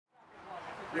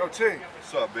Yo, T.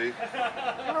 What's up, B? You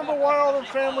remember why all them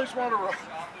families want to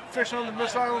fish on the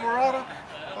Miss Islamorada?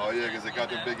 Oh, yeah, because they got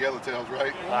them big yellowtails,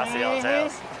 right? Lots of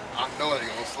yellowtails. I know they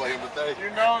ain't going to slay them today. You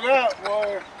know that.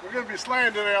 Well, we're going to be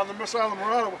slaying today on the Miss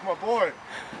Islamorada with my boy.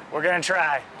 We're going to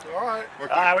try. All right. All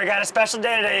right, we got a special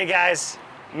day today, you guys.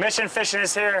 Mission Fishing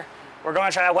is here. We're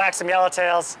going to try to whack some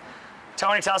yellowtails.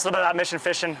 Tony, tell us a little bit about Mission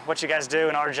Fishing, what you guys do,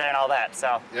 and RJ and all that.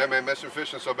 So. Yeah, man, Mission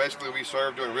Fishing. So basically, we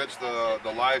serve to enrich the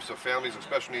lives of families of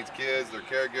special needs kids, their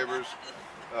caregivers.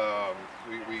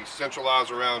 We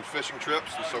centralize around fishing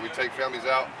trips, and so we take families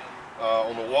out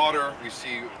on the water. We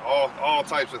see all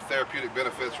types of therapeutic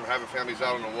benefits from having families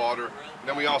out on the water. And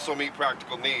then we also meet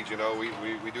practical needs. You know,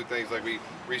 we do things like we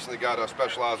recently got a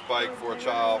specialized bike for a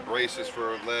child, braces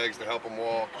for legs to help them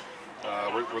walk.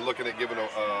 We're looking at giving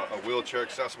a wheelchair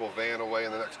accessible van away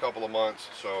in the next couple of months.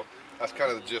 So that's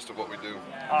kind of the gist of what we do.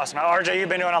 Awesome. Now, RJ, you've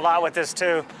been doing a lot with this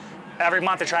too. Every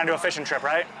month you're trying to do a fishing trip,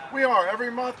 right? We are.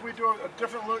 Every month we do a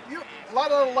different look. A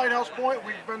lot of the Lighthouse Point,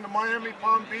 we've been to Miami,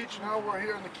 Palm Beach. Now we're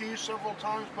here in the Keys several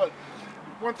times. But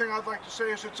one thing I'd like to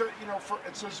say is it's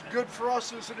as good for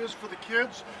us as it is for the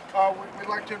kids. We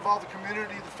like to involve the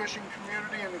community, the fishing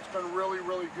community, and it's been really,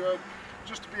 really good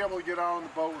just to be able to get out on the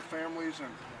boat with families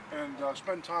and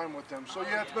spend time with them. So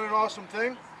yeah, it's been an awesome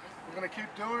thing. We're going to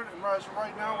keep doing it, and as of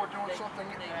right now, we're doing something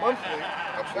monthly.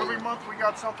 Absolutely. Every month we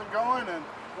got something going, and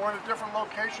we're in a different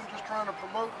location just trying to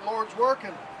promote the Lord's work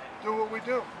and do what we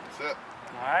do. That's it.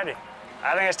 Alrighty.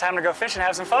 I think it's time to go fish and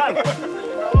have some fun.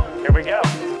 Here we go.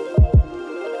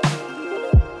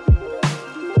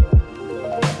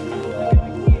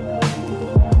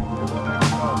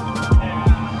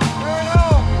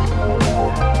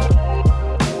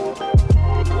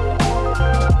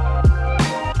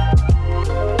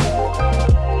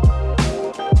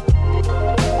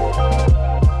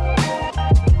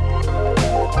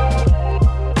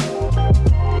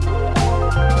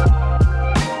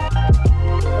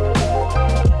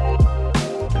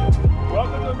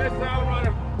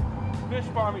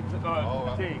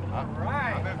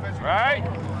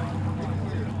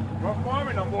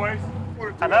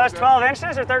 Are those 12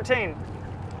 inches or 13?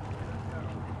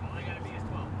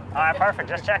 All right, perfect,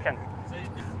 just checking.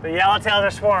 The yellowtails are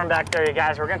swarming back there, you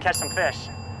guys. We're gonna catch some fish.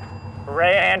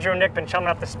 Ray, Andrew, and Nick been chumming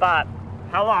up the spot.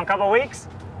 How long, a couple weeks?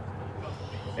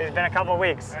 It's been a couple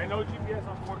weeks. Hey, no GPS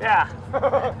on board. Yeah.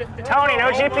 Tony,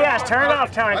 no GPS, turn it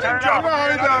off, Tony, turn it off.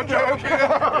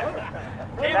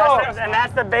 And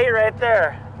that's the bait right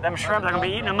there. Them shrimp, they're gonna be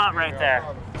eating them up right there.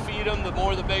 Feed them, the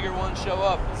more the bigger ones show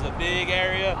up. It's a big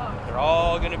area. They're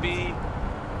all going to be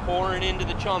pouring into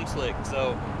the chum slick.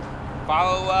 So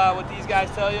follow what these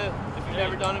guys tell you if you've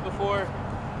never done it before.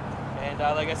 And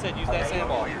like I said, use that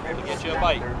sandball to get you a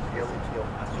bite.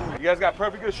 You guys got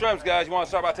perfect good shrimps, guys. You want to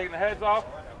start by taking the heads off,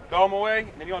 throw them away,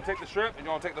 and then you want to take the shrimp and you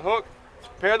want to take the hook.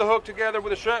 Pair the hook together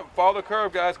with the shrimp, follow the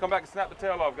curve, guys. Come back and snap the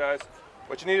tail off, guys.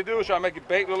 What you need to do is try to make your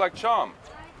bait look like chum.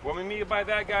 What we mean by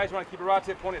that, guys, you want to keep your rod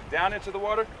tip pointed down into the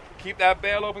water, keep that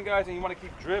bail open, guys, and you want to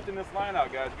keep drifting this line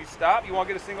out, guys. If you stop, you won't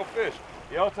get a single fish.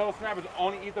 Yellowtail snappers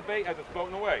only eat the bait as it's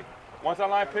floating away. Once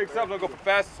that line picks up, they'll go for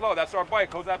fast and slow. That's our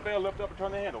bite. Close that bail, lift up, and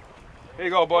turn the handle. Here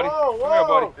you go, buddy. Whoa,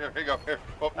 whoa. Come here, buddy. Here you go. Here.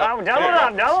 Oh, double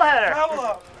up, double header. Double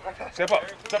up. Step up.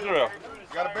 Step to the rail.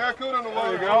 Got a barracuda in the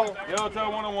water. There you go.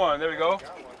 Yellowtail 1-on-1. There we go.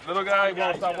 Little guy, you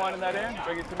want to stop winding that in?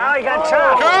 Bring it to me. Oh, he got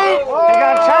chopped. He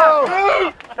got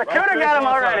chopped. The cooter got him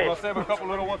already. We'll save a couple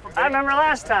little ones for bait. I remember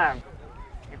last time.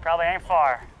 You probably ain't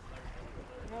far.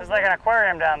 There's like an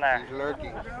aquarium down there. He's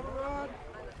lurking.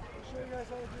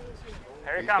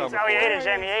 Here he comes. Oh, he ate it,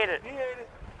 Jamie. He ate it.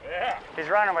 Yeah. He's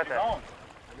running with it.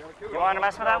 You want to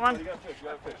mess with that one?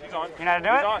 He's on. You know how to do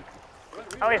it? On.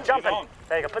 Oh, he's jumping.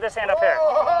 There you go. Put this hand up here.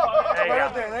 There you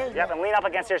go. Yep, and lean up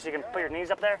against here so you can put your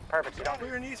knees up there. Perfect. You don't. Put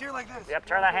your knees here like this. Yep,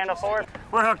 turn that handle forward.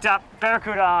 We're hooked up.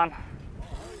 Barracuda on.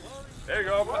 There you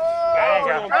go. There you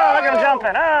go. Oh, look at him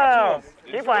jumping. Oh.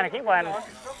 Keep whining, keep whining. All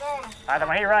right, then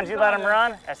when he runs, you let him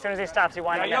run. As soon as he stops, you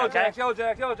wind him down, okay? Yellow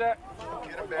jack.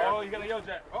 Oh, you got a yellow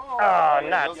jack. Oh,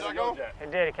 nuts. He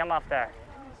did. He come off there.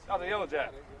 That was a yellow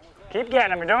jack. Keep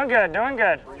getting him. You're doing good, doing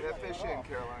good. Bring that fish in,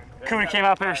 Caroline. Cooter came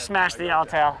up here, smashed the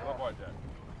yellowtail.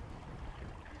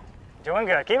 Doing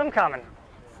good. Keep him coming.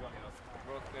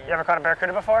 You ever caught a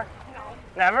barracuda before? No.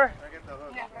 Never?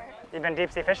 Never. You been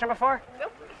deep sea fishing before?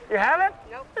 Nope. You haven't?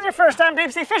 Nope. This is your first time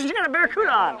deep sea fishing. You got a barracuda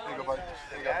on. There you go, buddy.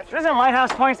 There you go. This is a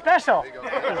Lighthouse Point special.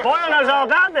 Boyle knows all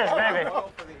about this, baby.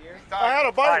 I had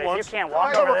a bite All right, once. if you can't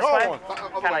walk over this way,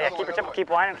 kind of keep your tip, keep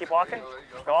whining, keep walking.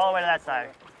 Go all the way to that side.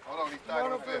 Hold on, he's tied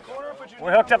on the fish.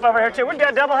 We're hooked up over here too. We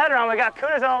got a double header on. We got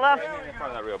cudas on the left.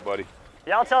 Find that real, buddy.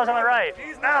 Yellowtail's on the right.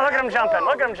 Oh, look at him jumping.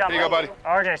 Look at him jumping. Here you go, buddy.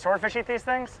 RJ, swordfish eat these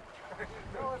things?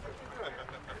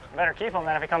 Better keep him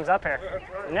then if he comes up here.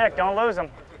 Nick, don't lose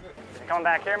him. Coming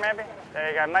back here, maybe?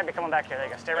 There you go. Might be coming back here. There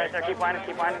you go. Stay right there. Keep winding.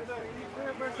 Keep winding.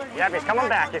 Yep, he's coming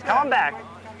back. He's coming back.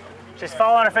 She's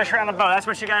following her fish around the boat. That's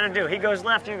what you got to do. He goes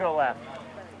left, you go left.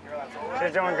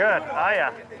 She's doing good. Oh,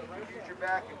 yeah. Use your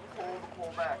back and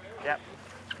pull back. Yep.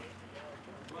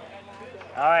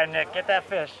 All right, Nick, get that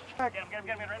fish. Get him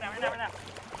right now.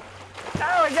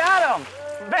 Oh, we got him.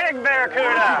 Big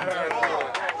barracuda.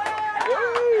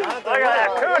 Look at that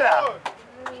cuda.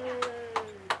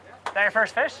 Is that your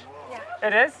first fish? Yeah.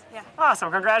 It is? Yeah.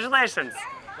 Awesome, congratulations.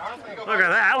 Look at that,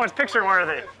 that one's picture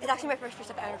worthy. It's actually my first fish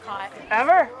I've ever caught.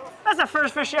 Ever? That's the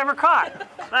first fish you ever caught.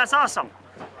 That's awesome.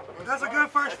 That's a good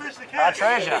first fish to catch.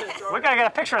 That's right. We gotta get a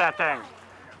picture of that thing.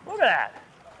 Look at that.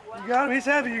 You got him, he's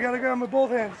heavy. You gotta grab him with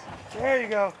both hands. There you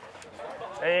go.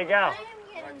 There you go.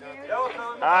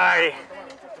 Alrighty.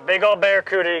 Big old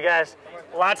barracuda, you guys.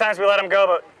 A lot of times we let them go,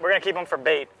 but we're gonna keep them for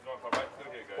bait.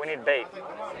 We need bait.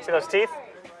 See those teeth?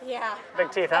 Yeah.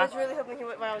 Big teeth, I huh? was really hoping he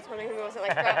wasn't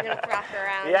like gonna thrash her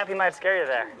around. Yep, he might scare you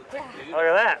there. Yeah. Look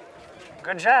at that.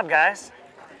 Good job, guys.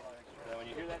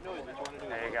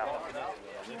 There you go.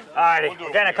 Alrighty,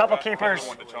 again, a couple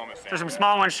keepers. There's some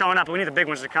small ones showing up, but we need the big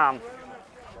ones to come.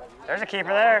 There's a keeper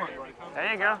there.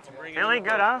 There you go. Really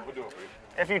good, huh?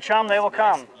 If you chum, they will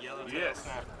come. Yes.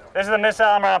 This is the Miss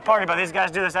Islamorada party, but these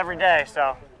guys do this every day,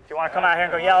 so if you want to come out here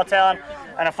and go yellowtailing,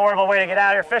 an affordable way to get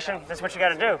out here fishing, this is what you got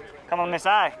to do. Come on, Miss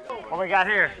I. What we got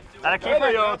here? Is that a keeper?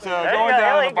 Yellowtail, going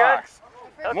down the box.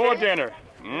 Okay. More dinner.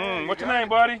 What's your name,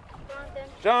 buddy?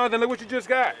 Jonathan, look what you just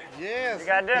got. Yes. You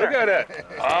got dinner. Look at that.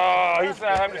 Oh, he's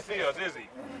not happy to see us, is he?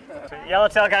 So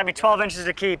yellowtail got to be 12 inches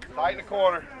to keep. Tight in the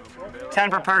corner. 10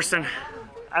 per person.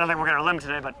 I don't think we're going to limit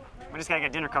today, but we just got to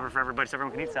get dinner covered for everybody so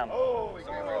everyone can eat some.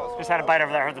 Just had a bite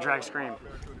over there. I heard the drag scream.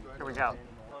 Here we go.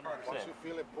 Here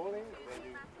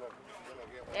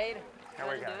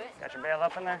we go. Got your bail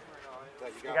up in there?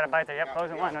 You got a bite there. Yep,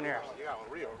 closing line on yours.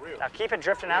 Now keep it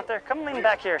drifting out there. Come lean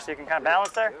back here so you can kind of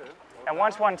balance there. And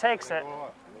once one takes it,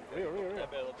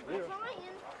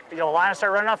 you'll line and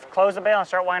start running off, close the bail and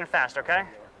start winding fast, okay?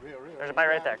 There's a bite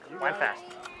right there. Wind fast.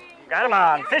 Got him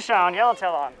on. Fish on.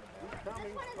 Yellowtail on.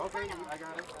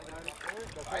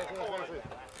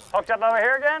 Hooked up over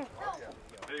here again?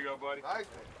 There you go, buddy.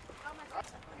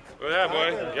 What's that,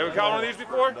 buddy? You ever caught one of these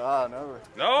before? Nah, never.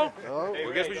 No? No.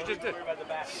 Well, guess what you just did?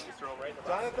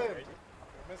 Jonathan.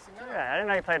 Yeah, I didn't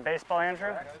know you played baseball,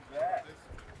 Andrew.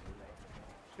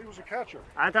 He was a catcher.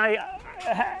 I thought you...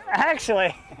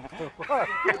 Actually...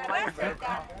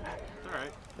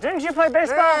 Didn't you play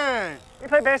baseball? Dang. You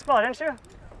played baseball, didn't you?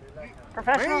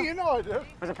 Professional? Me? You know I did.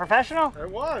 Was it professional? It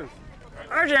was.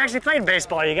 RJ actually played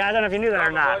baseball, you guys. I don't know if you knew that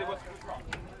or not.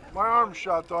 My arm's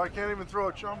shot, though. I can't even throw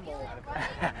a chum ball.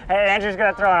 Hey, Andrew's good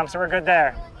at throwing them, so we're good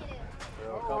there.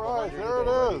 All right, there it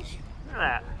is. Look at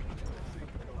that.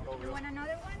 You want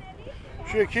another one, Eddie?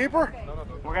 Is she a keeper?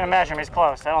 We're going to measure him. He's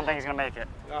close. I don't think he's going to make it.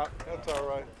 Nah, that's all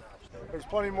right. There's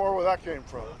plenty more where that came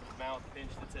from.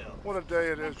 What a day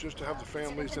it is just to have the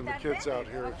families and the kids out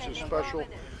here. It's just special.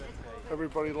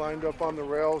 Everybody lined up on the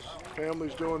rails.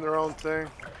 Families doing their own thing.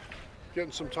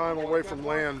 Getting some time away from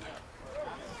land.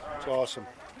 It's awesome.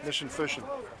 Mission fishing.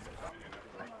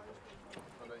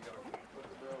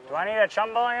 Do I need a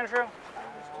chum ball, Andrew?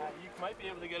 You might be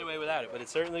able to get away without it, but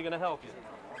it's certainly going to help you.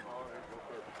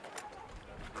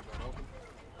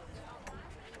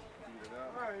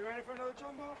 All right, you ready for another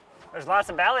chum ball? There's lots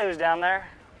of ballyhoos down there.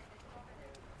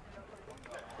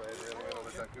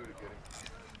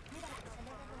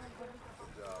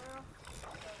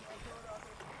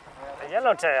 The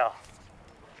yellowtail.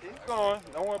 Keep going.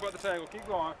 Don't worry about the tangle. Keep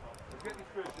going. Let's get these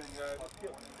fish in, guys. Let's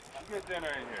get dinner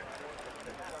in here.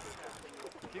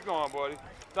 Keep going, buddy.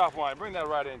 Stop wine. Bring that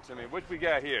right into me. What we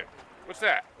got here? What's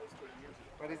that?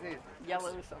 What is this?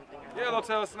 Yellow something.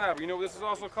 Yellowtail snapper. You know what this is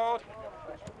also called?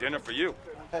 Dinner for you.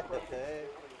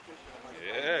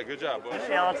 Yeah, good job, buddy. There's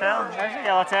a yellowtail. There's a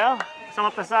yellowtail. Some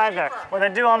up the side there. What they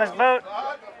do on this boat,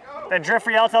 they drift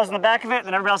for yellowtails in the back of it,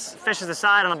 then everybody else fishes the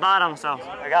side on the bottom. So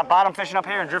they got bottom fishing up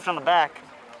here and drift on the back.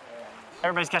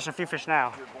 Everybody's catching a few fish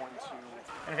now.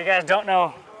 And if you guys don't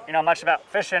know, much about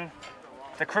fishing,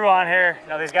 the crew on here,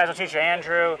 these guys will teach you.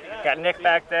 Andrew, you got Nick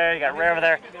back there, you got Ray over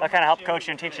there. They'll kind of help coach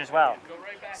you and teach you as well.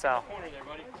 So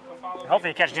hopefully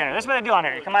you catch dinner. This is what they do on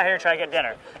here. You come out here and try to get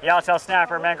dinner. Yellowtail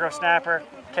snapper, mangrove snapper,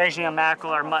 occasionally a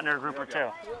mackerel or mutton or a group or two.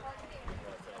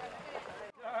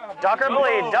 Duck or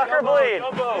bleed, duck or bleed.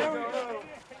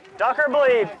 Duck or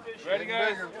bleed. Ready,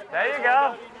 guys? There you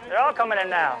go. They're all coming in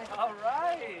now. All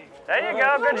right. There you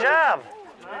go, good job.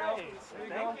 Nice.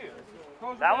 Thank you.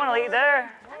 That one will eat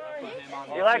there.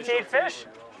 You like to eat fish?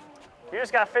 You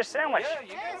just got a fish sandwich.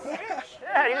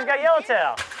 Yeah, you just got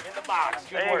yellowtail. In the box.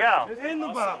 There you go. It's in the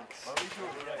box.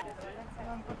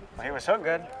 Well, he was so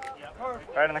good.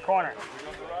 Right in the corner.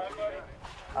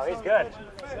 Oh, he's good.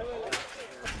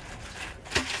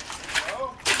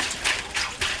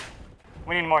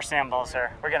 We need more sand balls,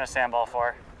 sir. We're getting a sand ball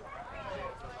for her.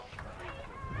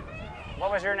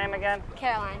 What was your name again?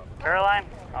 Caroline. Caroline?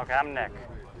 Okay, I'm Nick.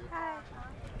 Hi.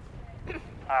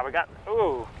 All right, we got,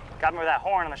 ooh, got me with that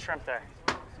horn on the shrimp there.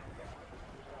 That's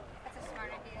a smart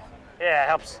idea. Yeah, it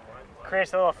helps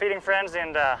creates a little feeding frenzy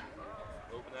and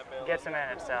gets him in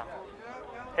it, so.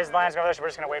 His line's over there, so we're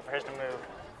just gonna wait for his to move.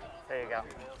 There you go.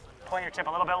 Point your tip a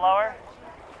little bit lower.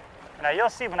 Now you'll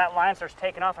see when that line starts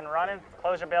taking off and running,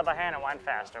 close your bail by hand and wind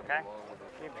fast, okay?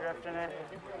 Keep drifting it.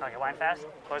 Okay, wind fast.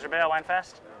 Close your bail, wind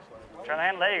fast. Turn the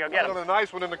handle, there you go, get him. Got a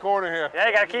nice one in the corner here. Yeah,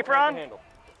 you got a keeper on?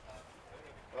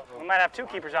 We might have two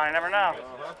keepers on, you never know.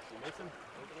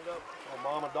 Oh,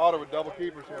 mom and daughter with double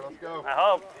keepers here, let's go. I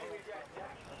hope.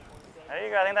 There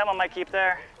you go, I think that one might keep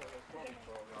there.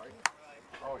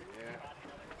 Oh yeah.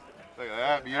 Look at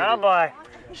that beauty. Oh boy,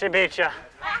 she beat you.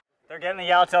 They're getting the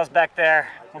yellowtails back there.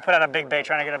 We'll put out a big bait,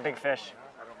 trying to get a big fish.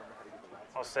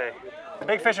 We'll see. The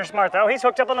big fish are smart though. He's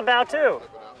hooked up on the bow too.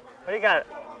 What do you got?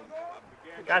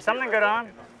 Got something good on?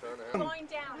 Going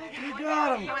down. You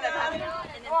got him.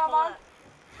 Come on.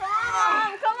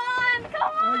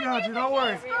 I got you, don't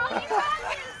worry.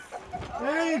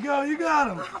 There you go, you got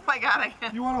him. Oh my God, I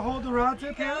can't. You want to hold the rod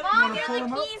tip here? You Mom, want to you're pull him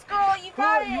the up? keys girl. You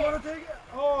got You it. want to take it?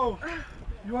 Oh.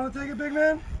 You want to take it, big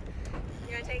man?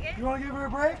 You want to take it? You want to give her a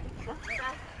break?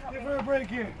 Give her a break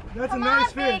here. That's Come a nice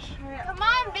on, big. fish. Come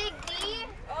on, Big D.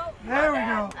 There we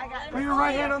go. Put your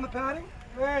right hand on the padding.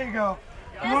 There you go.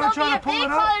 You There's want to try only to pull a it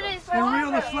big up part of this and reel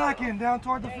the water. slack in down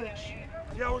toward the fish.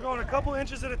 Yeah, we're going a couple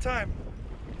inches at a time.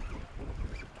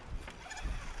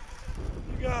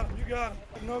 You got him, you got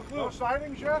him. No clue. No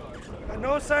sightings yet?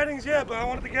 No sightings yet, but I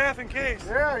wanted the gaff in case.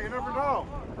 Yeah, you never know.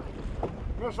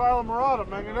 Miss Islamorada,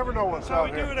 man, you never know what's That's how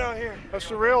out we do here. it out here. That's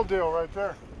the real deal right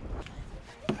there.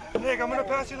 Nick, I'm going to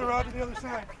pass you the rod to the other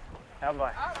side. Oh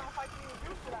boy.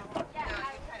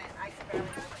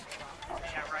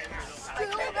 Still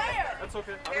there. That's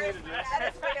okay. I don't need to do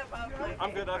that.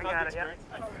 I'm good. I've got got it, yeah. experience.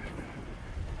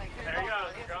 There you go.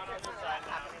 You're going on the side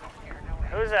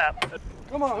now. Who's up?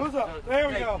 Come on, who's up? There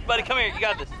we go. Buddy, come here. You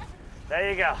got this. There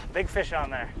you go. Big fish on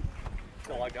there.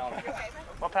 Oh, I got him.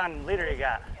 What pound leader you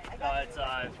got? It's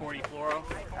 40 fluoro.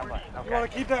 Oh boy. You Okay.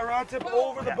 want to keep that rod tip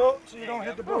over the boat so you don't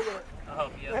hit the boat with it. I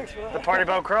hope you Thanks for The that. party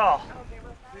boat crawl.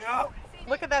 Yeah.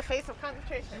 Look at that face of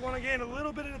concentration. You want to gain a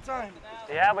little bit at a time.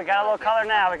 Yeah, we got a little color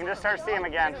now. We can just start seeing him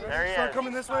again. There he Start is.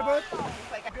 coming this way, bud.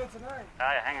 Good tonight.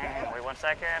 Oh yeah, hang. Wait 1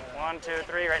 second. 1, 2,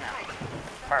 3, right now.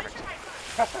 Perfect.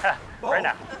 Right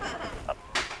now. Up.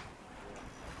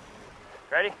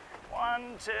 Ready?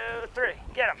 1, 2, 3.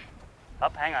 Get him.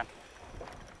 Up, hang on.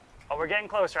 Oh, we're getting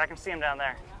closer. I can see him down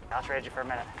there. I'll trade you for a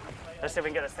minute. Let's see if we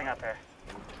can get this thing up here.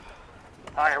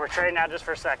 All right, we're trading out just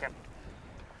for a second.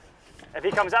 If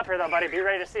he comes up here though, buddy, be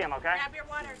ready to see him, okay? Grab your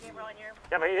water, Gabriel, in your...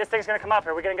 Yeah, but this thing's gonna come up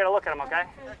here. We're gonna get a look at him, okay?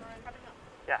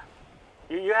 Yeah.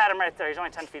 You had him right there. He's only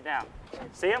 10 feet down.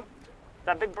 See him?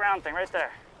 That big brown thing right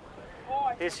there.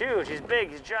 He's huge. He's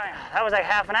big. He's giant. That was like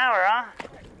half an hour, huh?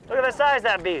 Look at the size of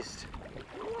that beast.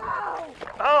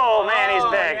 Oh man, he's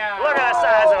big. Look at the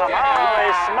size of him.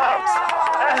 Holy smokes.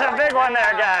 That's a big one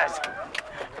there, guys.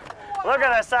 Look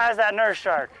at the size of that nurse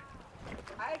shark.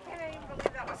 I can't even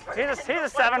believe that was... He's a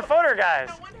 7-footer, guys.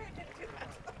 No wonder I didn't do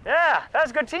that. Yeah,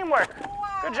 that's good teamwork.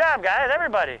 Good job, guys,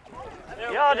 everybody.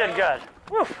 Y'all did good.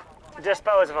 Woo.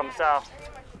 Dispose of them, so.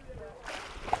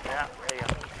 Yeah, there you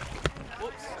go.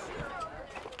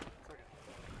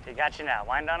 He got you now.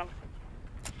 Wind on him.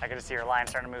 I can just see your line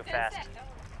starting to move fast.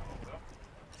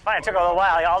 It's fine, it took a little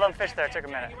while. All them fish there took a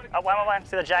minute. Oh, wind.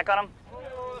 See the jack on him?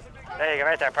 There you go,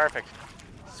 right there, perfect.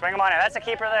 Swing him on in. That's a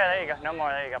keeper there. There you go. No more,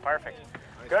 there you go, perfect.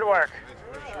 Good work.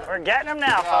 We're getting him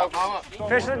now, folks.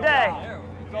 Fish of the day.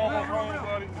 Down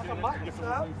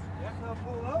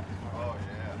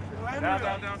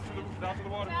to the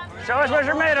water. Show us what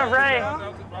you're made of, Ray.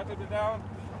 Down.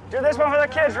 Do this one for the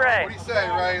kids, Ray. What do you say,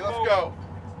 Ray? Let's go.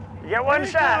 You get one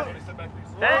shot.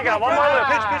 There you go, one more loop.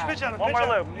 Pitch on him. One more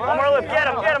loop. One more loop. Get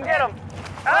him.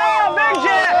 Oh, big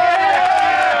jack!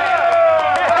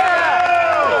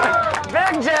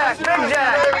 Yeah! Big jack.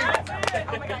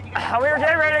 We were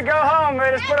getting ready to go home. We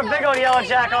just put a big old yellow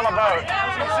jack on the boat. I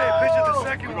was going to say, pitch at the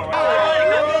second one.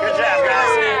 Good job,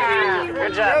 guys.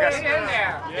 Good job, guys.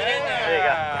 There you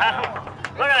go.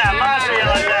 Look at that monster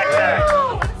yellow jack there.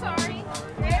 Oh, I'm sorry.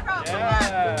 Gabriel, come on.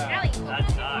 Allie.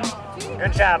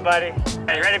 Good job, buddy.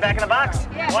 Hey, you ready back in the box?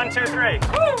 Yeah. 1, 2, 3. Back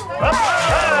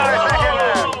in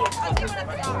there.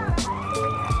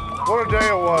 What a day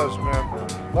it was, man.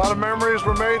 A lot of memories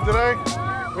were made today.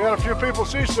 We had a few people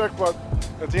seasick, but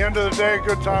at the end of the day, a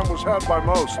good time was had by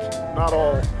most, not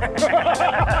all.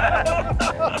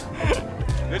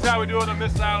 This is how we do it on the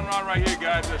Miss Island run right here,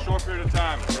 guys, in a short period of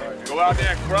time. Go out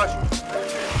there and crush them.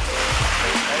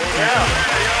 There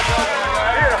you go.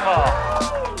 Beautiful.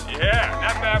 Yeah,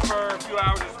 not bad for a few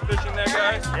hours of fishing there,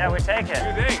 guys. Yeah, we take it.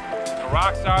 What do you think? The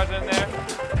rock stars in there.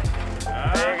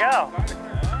 There you go.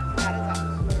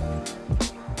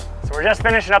 So we're just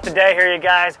finishing up the day here, you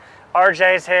guys.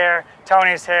 RJ's here,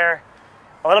 Tony's here.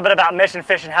 A little bit about mission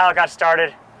fishing, how it got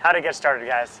started. How did it get started,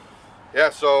 guys? Yeah,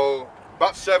 so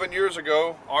about 7 years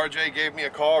ago, RJ gave me a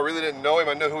call. I really didn't know him.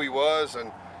 I knew who he was,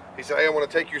 and he said, "Hey, I want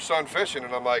to take your son fishing."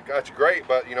 And I'm like, "That's great,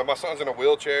 but you know, my son's in a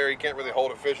wheelchair. He can't really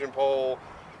hold a fishing pole.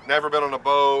 Never been on a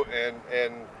boat." And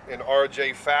in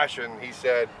RJ fashion, he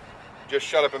said, "Just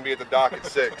shut up and be at the dock at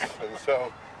 6." And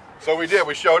so we did.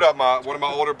 We showed up. One of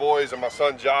my older boys and my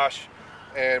son Josh,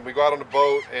 and we go out on the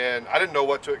boat. And I didn't know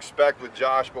what to expect with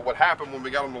Josh, but what happened when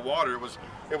we got on the water, it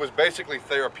was basically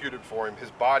therapeutic for him. His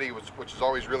body, which is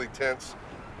always really tense,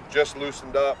 just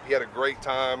loosened up. He had a great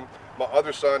time. My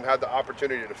other son had the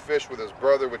opportunity to fish with his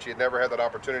brother, which he had never had that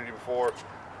opportunity before.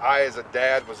 I, as a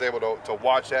dad, was able to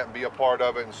watch that and be a part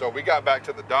of it. And so we got back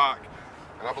to the dock,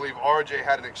 and I believe RJ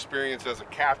had an experience as a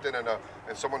captain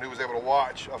and someone who was able to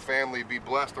watch a family be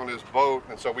blessed on his boat.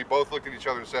 And so we both looked at each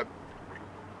other and said,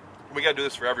 "We got to do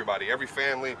this for everybody, every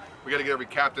family. We got to get every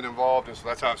captain involved." And so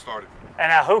that's how it started.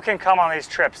 And who can come on these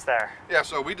trips there? Yeah,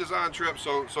 so we design trips.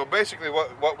 So basically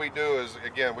what we do is,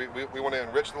 again, we want to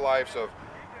enrich the lives of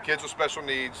kids with special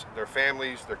needs, their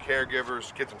families, their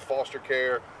caregivers, kids in foster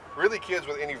care, really kids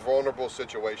with any vulnerable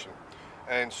situation.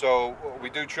 And so we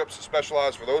do trips that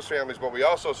specialize for those families, but we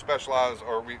also specialize,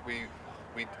 or we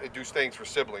do things for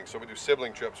siblings. So we do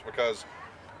sibling trips, because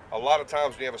a lot of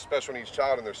times when you have a special needs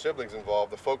child and their siblings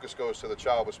involved, the focus goes to the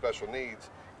child with special needs,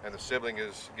 and the sibling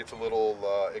gets a little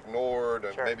ignored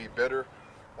and maybe bitter.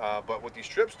 But what these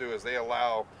trips do is they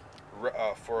allow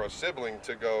for a sibling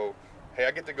to go, "Hey,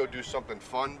 I get to go do something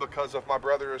fun because of my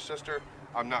brother or sister.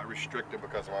 I'm not restricted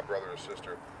because of my brother or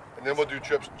sister." And then we'll do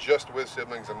trips just with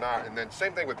siblings and not. And then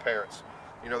same thing with parents.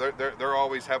 You know, they're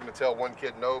always having to tell one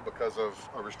kid no because of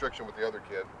a restriction with the other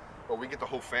kid. But we get the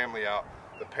whole family out.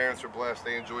 The parents are blessed.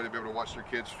 They enjoy to be able to watch their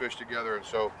kids fish together. And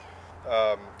so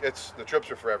the trips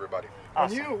are for everybody.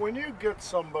 Awesome. When you get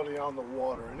somebody on the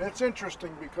water, and it's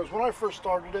interesting because when I first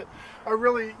started it, I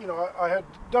really, I had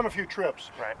done a few trips.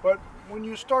 Right. But when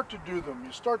you start to do them,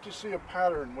 you start to see a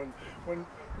pattern. When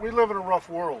we live in a rough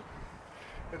world.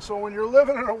 And so when you're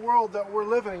living in a world that we're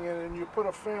living in, and you put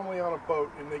a family on a boat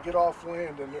and they get off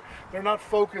land and they're not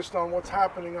focused on what's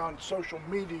happening on social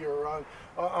media or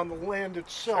on the land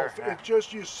itself. Sure, yeah. It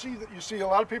just, you see a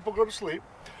lot of people go to sleep.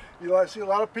 You see a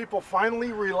lot of people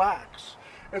finally relax.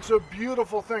 It's a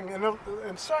beautiful thing.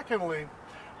 And secondly,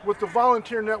 with the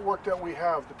volunteer network that we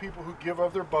have, the people who give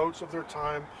of their boats, of their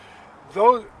time,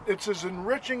 it's as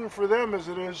enriching for them as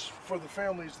it is for the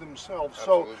families themselves.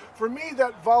 Absolutely. So for me,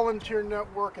 that volunteer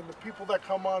network and the people that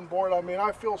come on board, I mean,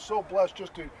 I feel so blessed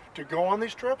just to go on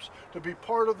these trips, to be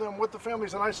part of them with the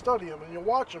families, and I study them, and you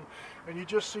watch them, and you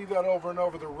just see that over and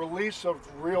over, the release of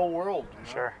real world.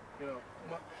 Sure.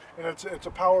 And it's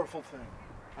a powerful thing.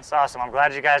 That's awesome. I'm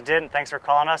glad you guys did, and thanks for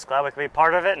calling us. Glad we could be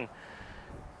part of it, and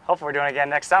hopefully we're doing it again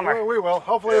next summer. We will.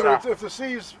 Hopefully, if the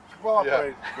seas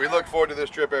cooperate. Yeah, we look forward to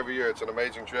this trip every year. It's an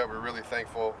amazing trip. We're really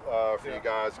thankful for you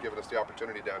guys giving us the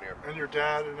opportunity down here. And your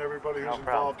dad and everybody who's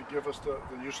involved to give us the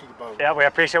use of the boat. Yeah, we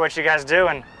appreciate what you guys do,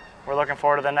 and we're looking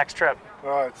forward to the next trip. All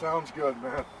right, sounds good,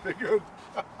 man. Be good.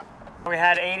 We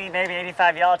had 80, maybe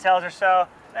 85 yellowtails or so.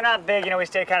 They're not big, we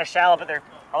stay kind of shallow, but they're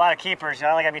a lot of keepers.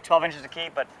 Only got to be 12 inches to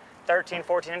keep, but 13,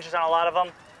 14 inches on a lot of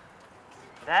them.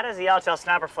 That is the yellowtail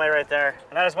snapper fillet right there.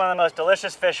 And that is one of the most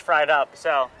delicious fish fried up.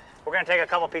 So we're going to take a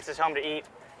couple pieces home to eat.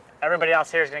 Everybody else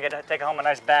here is going to take home a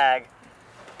nice bag.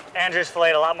 Andrew's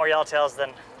filleted a lot more yellowtails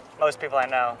than most people I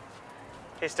know.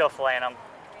 He's still filleting them.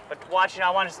 But watch,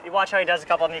 watch how he does a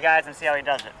couple of them, you guys, and see how he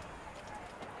does it.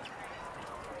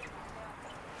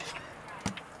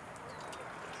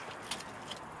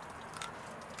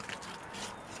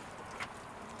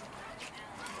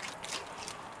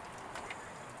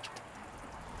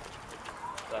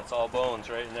 That's all bones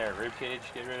right in there. Rib cage,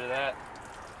 get rid of that.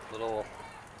 Little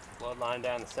bloodline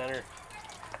down the center.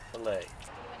 Fillet.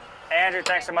 Andrew,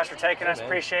 thanks so much for taking us. Man.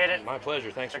 Appreciate it. My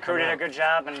pleasure. Thanks The for crew coming did a out. good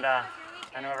job, and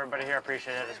I know everybody here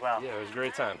appreciated it as well. Yeah, it was a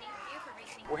great time.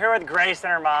 We're here with Grace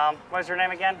and her mom. What's her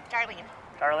name again? Darlene.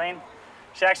 Darlene.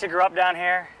 She actually grew up down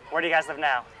here. Where do you guys live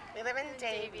now? We live in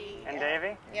Davie. In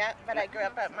Davie? Yeah, but I grew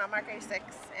up at Mount Marquette 6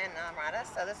 in Marina,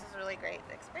 so this is a really great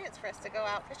experience for us to go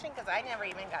out fishing because I never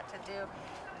even got to do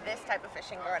this type of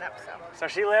fishing growing up. So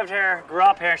she lived here, grew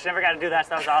up here, she never got to do that,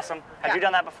 so that was awesome. Had you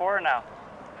done that before or no?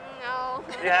 No.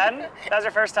 You hadn't? That was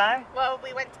your first time? Well,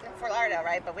 we went to Fort Lauderdale,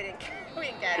 right? But we didn't get You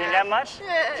didn't get much?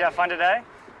 Did you have fun today?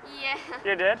 Yeah.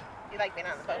 You did? You like being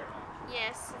on the boat?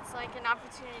 Yes, it's like an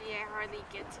opportunity I hardly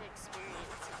get to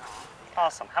experience at all.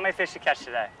 Awesome. How many fish did you catch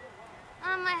today?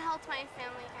 I helped my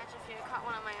family catch a few. I caught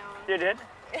one on my own. You did?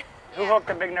 Who hooked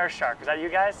the big nurse shark? Was that you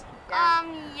guys?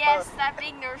 Yes, that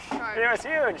big nurse shark. It was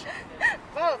huge.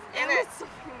 Both.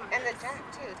 And the jack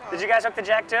too. Did you guys hook the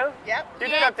jack too? Yep. You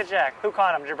did hook the jack. Who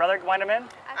caught him? Did your brother wind him in?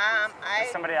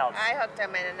 Somebody else. I hooked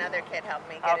him and another kid helped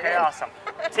me get it Okay, in. awesome.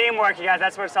 Teamwork, you guys.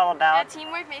 That's what it's all Yeah, about.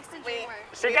 teamwork makes the dream work.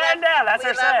 She got it down. That's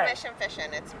her We love saying. mission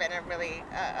fishing. It's been a really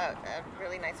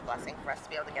nice blessing for us to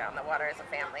be able to get on the water as a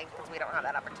family because we don't have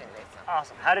that opportunity. So.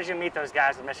 Awesome. How did you meet those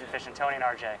guys with mission fishing, Tony and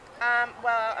RJ?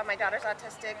 My daughter's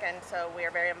autistic, and so we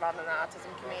are very involved in the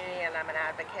autism community, and I'm an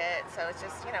advocate. So it's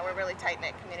just, we're a really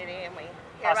tight-knit community, and we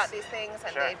hear about these things,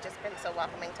 and they've just been so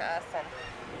welcoming to us,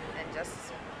 and just.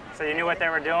 So you knew what they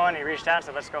were doing, you reached out and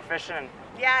said, let's go fishing. And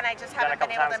yeah, and I just haven't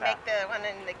been able to now. make the one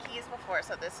in the Keys before,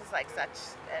 so this is like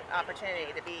such an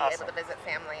opportunity to be able to visit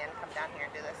family and come down here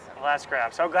and do this. So. Well, that's great.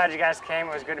 I'm so glad you guys came.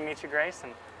 It was good to meet you, Grace,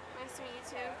 and Nice to meet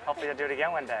you too. hopefully you'll do it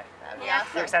again one day. Yeah.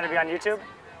 You excited to be on YouTube?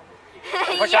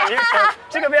 What's on YouTube?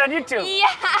 She's gonna be on YouTube.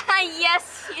 Yeah,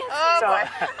 yes. Oh boy.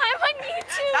 I'm on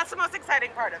YouTube. That's the most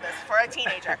exciting part of this for a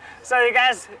teenager. So you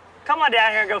guys, come on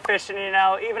down here and go fishing, even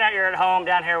at your home,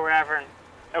 down here, wherever. And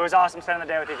it was awesome spending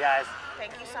the day with you guys.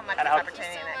 Thank you so much And for I the hope-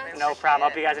 opportunity. and I No appreciate problem.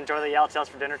 Hope it. you guys enjoy the yellowtails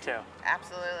for dinner too.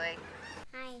 Absolutely.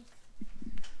 Hi.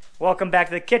 Welcome back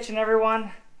to the kitchen,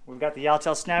 everyone. We've got the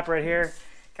yellowtail snapper right here.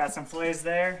 Got some fillets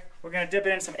there. We're gonna dip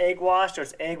it in some egg wash, so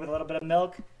it's egg with a little bit of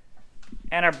milk.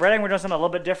 And our breading, we're doing something a little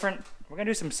bit different. We're gonna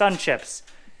do some sun chips.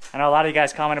 I know a lot of you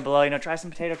guys commented below, try some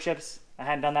potato chips. I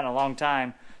hadn't done that in a long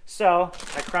time. So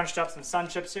I crunched up some sun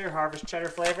chips here, harvest cheddar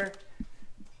flavor.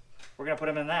 We're gonna put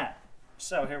them in that.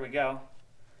 So here we go.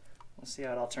 We'll see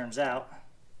how it all turns out.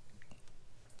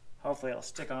 Hopefully it'll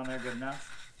stick on there good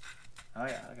enough. Oh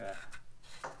yeah, look at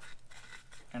that.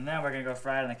 And then we're gonna go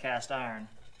fry it in the cast iron.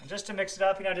 And just to mix it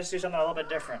up, just do something a little bit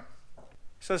different.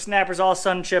 So the snapper's all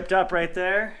sun chipped up right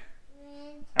there.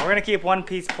 And we're gonna keep one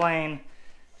piece plain.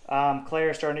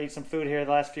 Claire's starting to eat some food here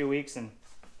the last few weeks, and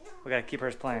we gotta keep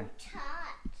hers plain.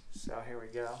 So here we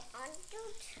go.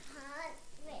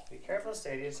 Be careful,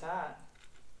 Sadie, it's hot.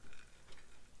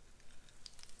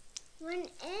 One in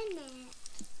it.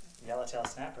 Yellowtail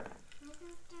snapper.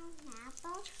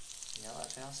 Apple?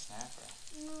 Yellowtail snapper.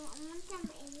 No, I want them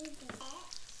in it.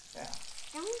 Yeah.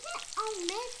 Don't get all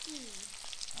messy.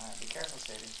 Alright, be careful,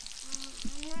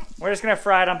 Sadie. We're just gonna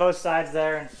fry it on both sides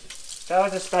there. And that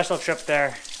was a special trip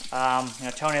there.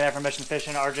 Tony there from Mission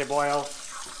Fishing, RJ Boyle.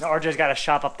 RJ's got a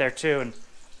shop up there too, and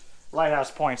Lighthouse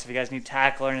Points if you guys need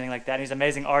tackle or anything like that. And he's an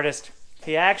amazing artist.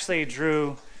 He actually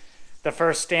drew the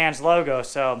first STANZ logo.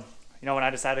 So, when I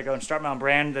decided to go and start my own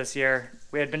brand this year,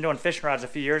 we had been doing fishing rods a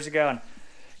few years ago, and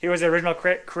he was the original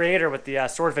creator with the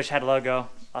swordfish head logo.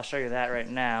 I'll show you that right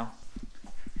now.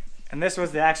 And this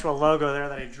was the actual logo there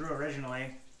that he drew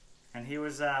originally. And he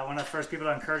was one of the first people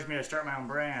to encourage me to start my own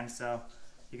brand, so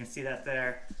you can see that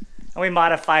there. And we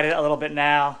modified it a little bit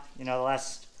now, the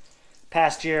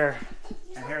past year.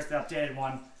 And here's the updated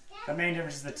one. The main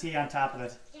difference is the T on top of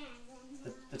it.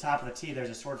 The top of the T, there's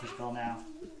a swordfish bill now.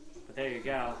 But there you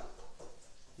go.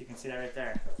 You can see that right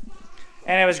there.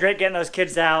 And it was great getting those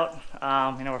kids out.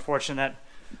 We're fortunate that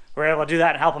we're able to do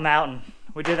that and help them out. And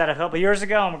we did that a couple years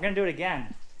ago, and we're going to do it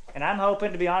again. And I'm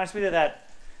hoping, to be honest with you, that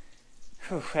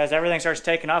as everything starts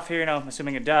taking off here,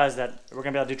 assuming it does, that we're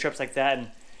going to be able to do trips like that and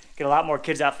get a lot more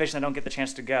kids out fishing that don't get the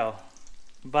chance to go.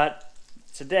 But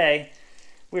today,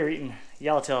 we were eating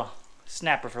yellowtail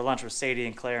snapper for lunch with Sadie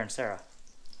and Claire and Sarah.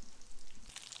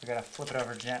 We got to flip it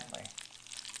over gently.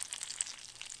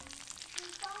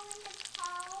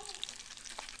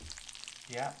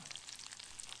 Yeah.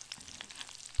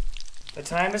 The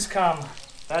time has come.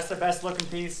 That's the best looking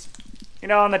piece.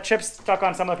 And the chips stuck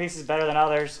on some of the pieces better than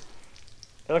others.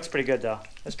 It looks pretty good though.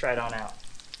 Let's try it on out.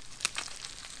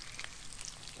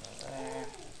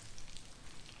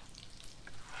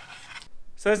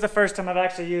 So this is the first time I've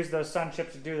actually used those sun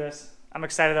chips to do this. I'm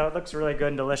excited though. It looks really good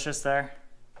and delicious there.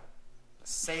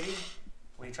 Sadie,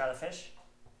 will you try the fish?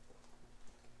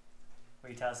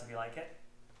 Will you tell us if you like it?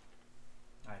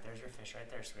 All right, there's your fish right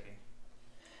there, sweetie.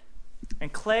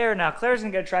 And Claire's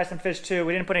gonna go try some fish too.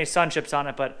 We didn't put any sun chips on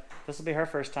it, but this will be her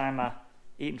first time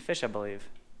eating fish, I believe.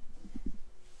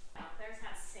 Claire's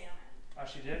had salmon. Oh,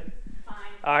 she did? Fine.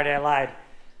 Alright, I lied.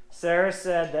 Sarah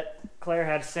said that Claire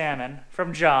had salmon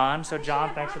from John. So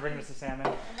John, thanks for bringing us the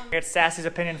salmon. Get Sassy's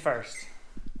opinion first.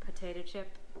 Potato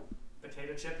chip.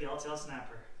 Potato chip, yellowtail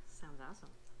snapper. Sounds awesome.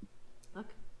 Look,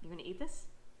 you gonna eat this?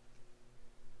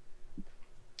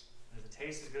 Does it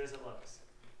taste as good as it looks?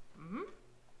 Mm-hmm.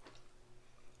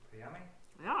 Pretty yummy?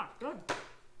 Yeah, good.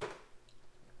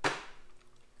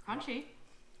 Crunchy.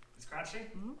 It's crunchy?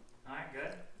 Mm-hmm. Alright,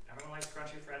 good. Everyone likes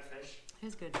crunchy fried fish. It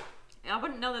is good. I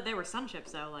wouldn't know that they were sun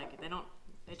chips though. Like they don't.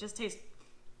 It just tastes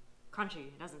crunchy.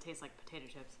 It doesn't taste like potato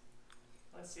chips.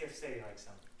 Let's see if Sadie likes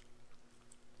them.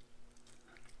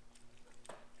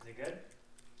 Is it good?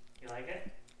 You like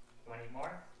it? You want to eat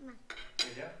more? No.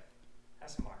 You do? Have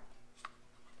some more.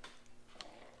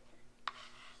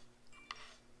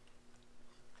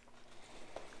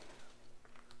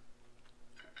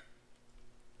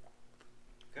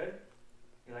 Good?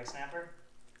 You like snapper?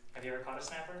 Have you ever caught a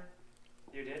snapper?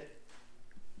 You did?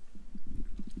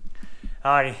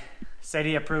 Alrighty.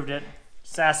 Sadie approved it.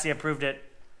 Sassy approved it.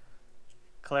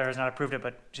 Claire has not approved it,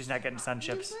 but she's not getting sun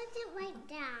chips. You put it right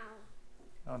down.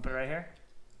 You want to put it right here?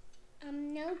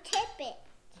 No, tip it.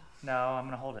 No, I'm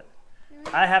going to hold it.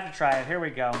 I have to try it. Here we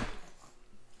go.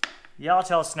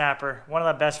 Yellowtail snapper. One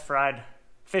of the best fried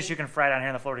fish you can fry down here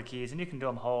in the Florida Keys. And you can do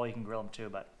them whole. You can grill them too,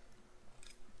 but...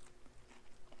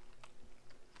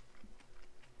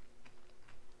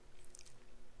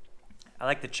 I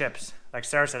like the chips. Like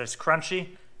Sarah said, it's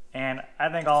crunchy, and I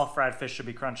think all fried fish should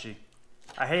be crunchy.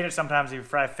 I hate it sometimes if you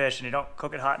fry fish and you don't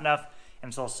cook it hot enough and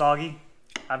it's a little soggy.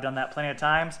 I've done that plenty of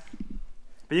times.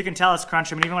 But you can tell it's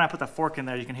crunchy. I mean, even when I put the fork in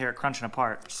there, you can hear it crunching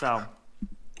apart. So,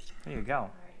 there you go.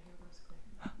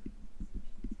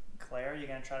 Claire, you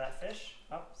gonna try that fish?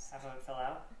 Oh, half of it fell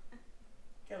out.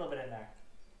 Get a little bit in there.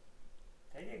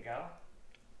 There you go.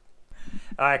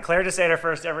 All right, Claire just ate her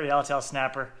first ever yellowtail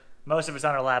snapper. Most of it's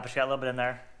on her lap, but she got a little bit in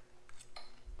there.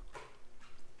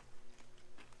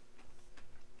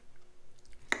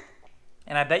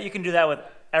 And I bet you can do that with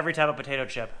every type of potato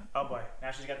chip. Oh boy, now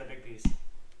she's got the big piece.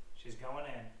 She's going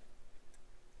in.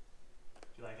 Do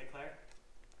you like it, Claire?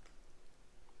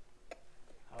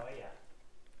 Oh yeah.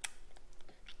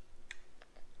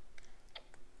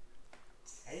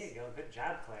 There you go, good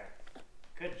job, Claire.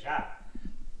 Good job.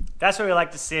 That's what we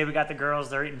like to see. We got the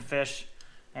girls, they're eating fish.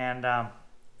 And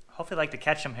hopefully like to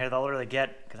catch them here. They'll really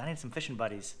get, because I need some fishing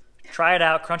buddies. Try it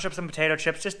out, crunch up some potato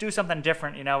chips, just do something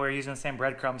different. You know, we're using the same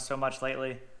breadcrumbs so much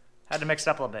lately. Had to mix it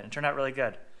up a little bit. It turned out really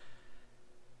good.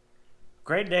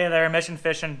 Great day there, mission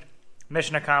fishing,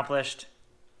 mission accomplished.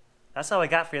 That's all we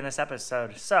got for you in this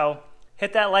episode. So,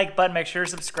 hit that like button, make sure to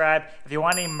subscribe. If you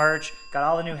want any merch, got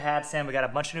all the new hats in. We got a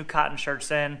bunch of new cotton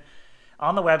shirts in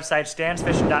on the website,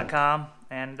 StanzFishing.com.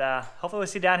 And hopefully we'll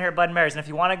see you down here at Bud and Mary's. And if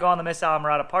you want to go on the Miss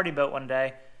Islamorada party boat one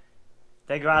day,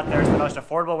 they go out there. It's the most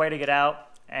affordable way to get out.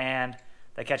 And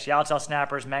they catch yellowtail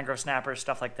snappers, mangrove snappers,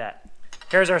 stuff like that.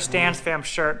 Here's our StanzFam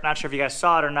shirt. Not sure if you guys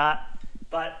saw it or not,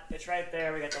 but it's right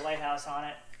there. We got the lighthouse on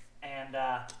it. And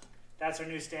that's our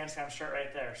new StanzFam shirt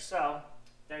right there. So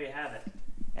there you have it.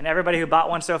 And everybody who bought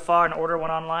one so far and ordered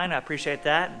one online, I appreciate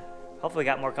that. And hopefully we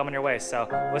got more coming your way. So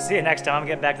we'll see you next time. I'm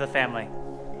getting back to the family.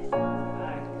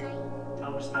 Bye.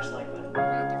 Tell them to smash the like button.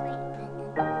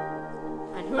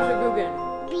 And who's a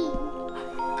Googan? Bean.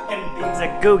 And Bean's a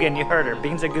Googan. You heard her.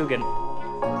 Bean's a Googan.